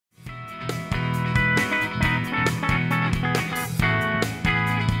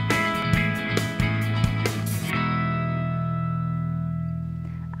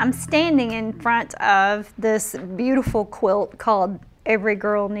I'm standing in front of this beautiful quilt called Every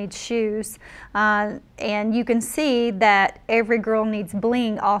Girl Needs Shoes, and you can see that every girl needs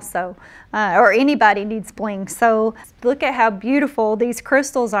bling also, or anybody needs bling. So look at how beautiful these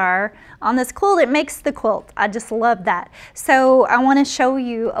crystals are on this quilt. It makes the quilt. I just love that. So I want to show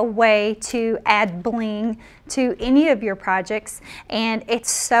you a way to add bling to any of your projects, and it's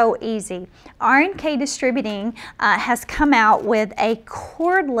so easy. RNK Distributing has come out with a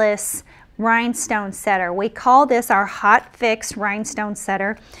cordless rhinestone setter. We call this our Hotfix rhinestone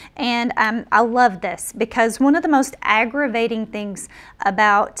setter, and I love this because one of the most aggravating things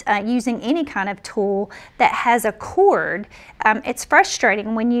about using any kind of tool that has a cord, it's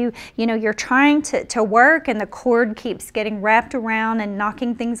frustrating when you're trying to work and the cord keeps getting wrapped around and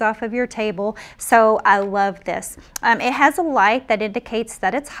knocking things off of your table. So I love this. It has a light that indicates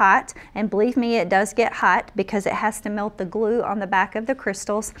that it's hot, and believe me, it does get hot because it has to melt the glue on the back of the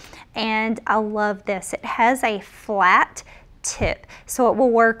crystals. And I love this. It has a flat tip, so it will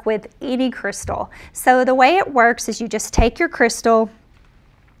work with any crystal. So the way it works is you just take your crystal,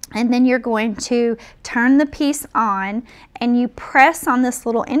 and then you're going to turn the piece on, and you press on this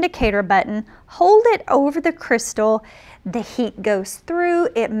little indicator button, hold it over the crystal, the heat goes through,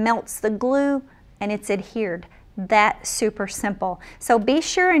 it melts the glue, and it's adhered. That's super simple. So be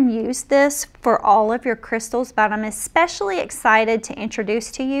sure and use this for all of your crystals, but I'm especially excited to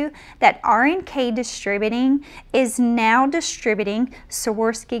introduce to you that RNK Distributing is now distributing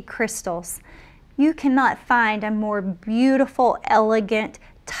Swarovski crystals. You cannot find a more beautiful, elegant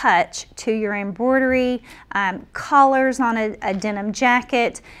touch to your embroidery, collars on a denim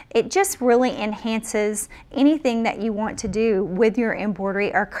jacket. It just really enhances anything that you want to do with your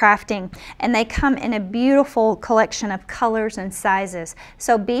embroidery or crafting. And they come in a beautiful collection of colors and sizes.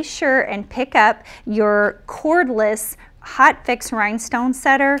 So be sure and pick up your cordless Hotfix rhinestone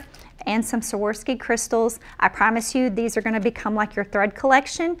setter and some Swarovski crystals. I promise you these are going to become like your thread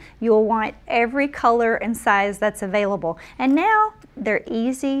collection. You'll want every color and size that's available. And now they're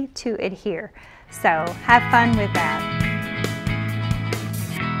easy to adhere. So have fun with that.